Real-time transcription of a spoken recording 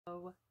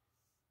So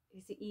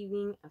it's the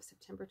evening of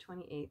September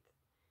 28th,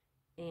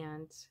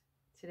 and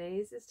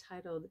today's is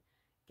titled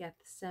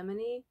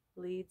Gethsemane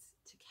Leads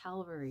to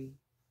Calvary.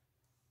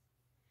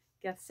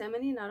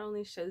 Gethsemane not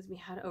only shows me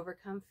how to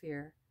overcome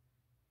fear,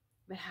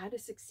 but how to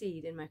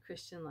succeed in my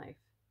Christian life.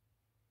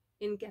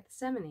 In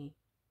Gethsemane,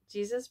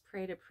 Jesus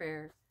prayed a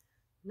prayer,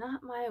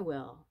 "Not my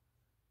will,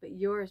 but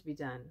yours be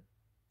done."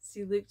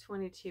 See Luke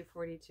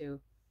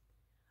 22:42.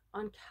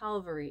 On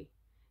Calvary,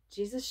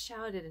 Jesus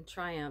shouted in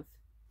triumph,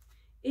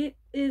 "It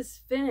is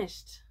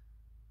finished."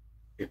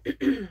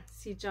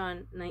 See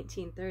John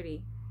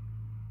 19:30.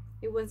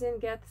 It was in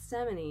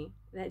Gethsemane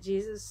that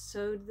Jesus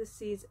sowed the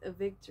seeds of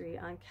victory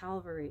on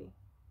Calvary.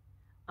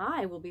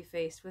 I will be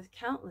faced with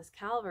countless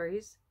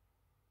Calvaries,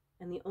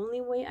 and the only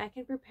way I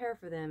can prepare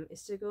for them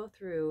is to go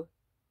through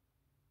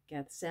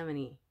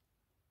Gethsemane.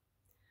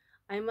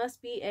 I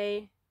must be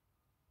a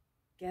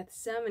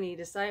Gethsemane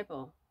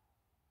disciple.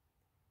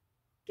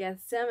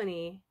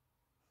 Gethsemane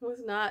was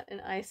not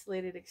an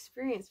isolated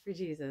experience for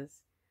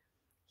Jesus.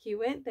 He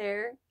went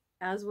there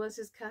as was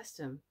his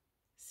custom.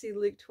 See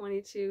Luke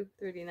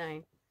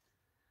 22:39.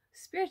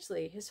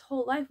 Spiritually, his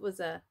whole life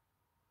was a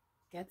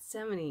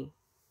Gethsemane.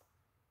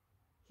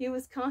 He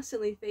was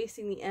constantly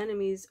facing the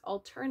enemy's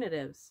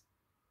alternatives.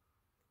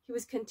 He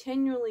was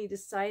continually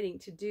deciding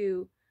to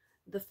do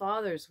the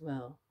Father's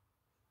will.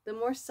 The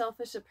more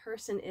selfish a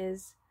person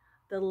is,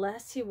 the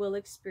less he will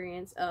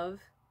experience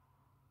of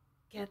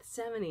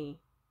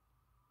Gethsemane.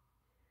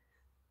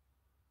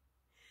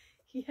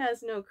 He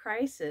has no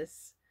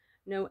crisis,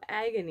 no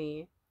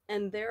agony,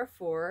 and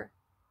therefore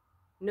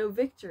no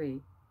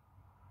victory.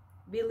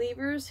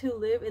 Believers who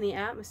live in the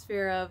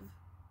atmosphere of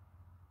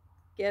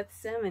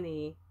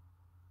Gethsemane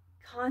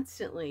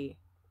constantly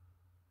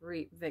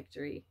reap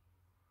victory.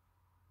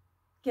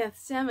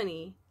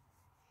 Gethsemane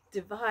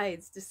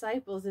divides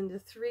disciples into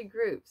three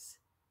groups: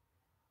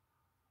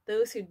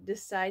 those who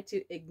decide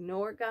to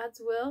ignore God's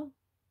will,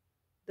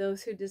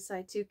 those who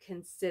decide to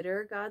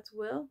consider God's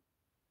will,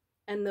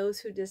 and those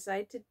who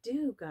decide to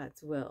do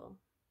God's will.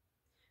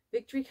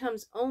 Victory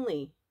comes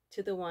only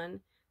to the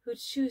one who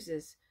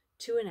chooses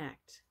to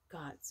enact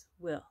God's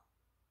will.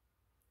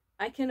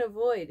 I can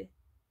avoid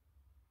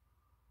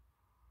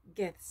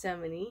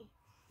Gethsemane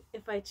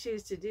if I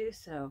choose to do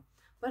so,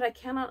 but I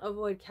cannot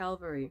avoid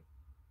Calvary.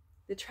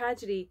 The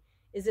tragedy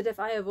is that if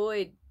I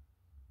avoid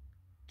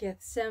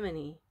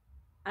Gethsemane,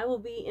 I will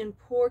be in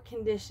poor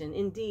condition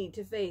indeed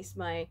to face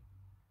my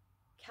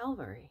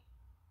Calvary.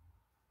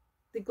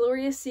 The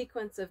glorious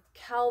sequence of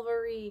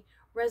Calvary,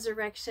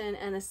 resurrection,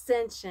 and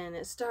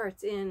ascension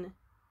starts in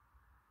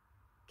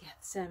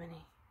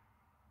Gethsemane.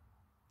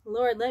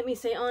 Lord, let me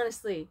say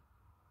honestly,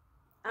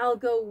 I'll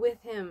go with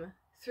him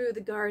through the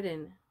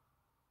garden.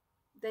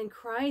 Then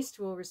Christ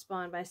will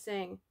respond by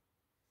saying,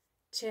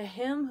 "To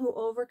him who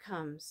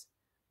overcomes,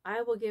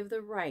 I will give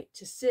the right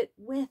to sit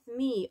with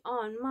me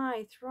on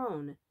my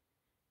throne,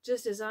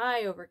 just as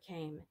I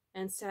overcame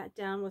and sat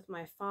down with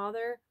my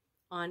Father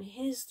on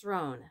his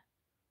throne."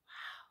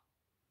 Wow.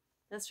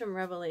 That's from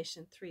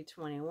Revelation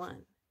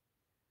 3:21.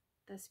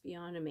 That's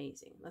beyond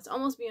amazing. That's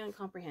almost beyond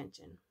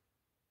comprehension.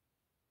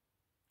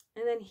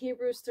 And then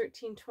Hebrews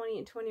 13:20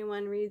 and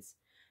 21 reads,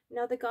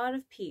 "Now the God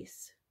of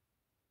peace,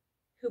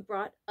 who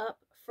brought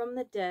up from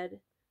the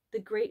dead the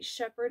great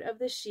shepherd of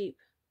the sheep,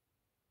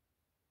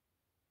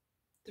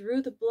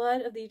 through the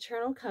blood of the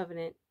eternal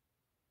covenant,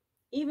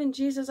 even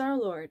Jesus our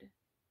Lord,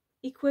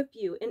 equip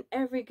you in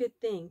every good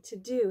thing to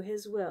do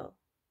his will."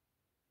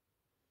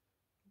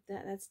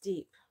 That's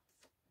deep.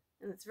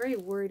 And it's very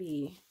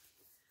wordy.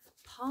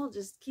 Paul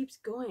just keeps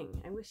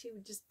going. I wish he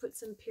would just put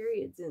some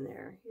periods in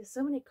there. He has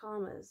so many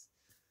commas.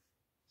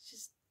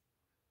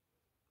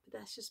 But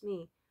that's just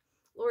me.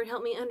 Lord,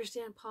 help me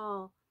understand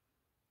Paul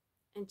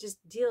and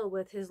just deal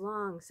with his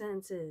long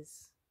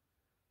sentences.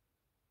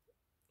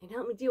 And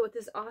help me deal with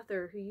this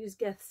author who used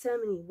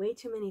Gethsemane way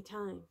too many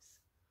times.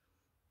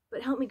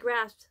 But help me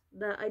grasp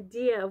the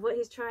idea of what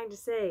he's trying to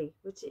say,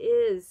 which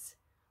is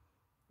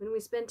when we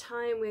spend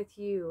time with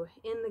you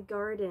in the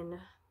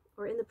garden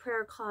or in the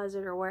prayer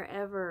closet or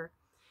wherever,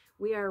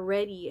 we are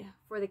ready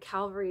for the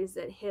Calvaries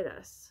that hit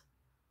us.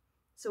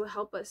 So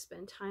help us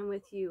spend time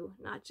with you,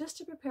 not just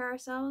to prepare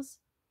ourselves,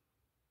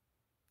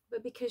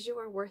 but because you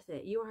are worth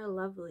it. You are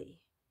lovely.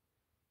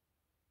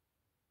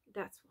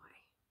 That's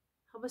why.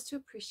 Help us to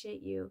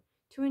appreciate you,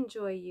 to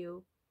enjoy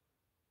you,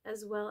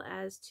 as well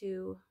as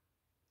to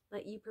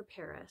let you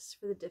prepare us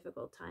for the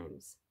difficult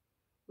times.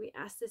 We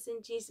ask this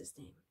in Jesus'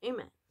 name.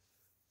 Amen.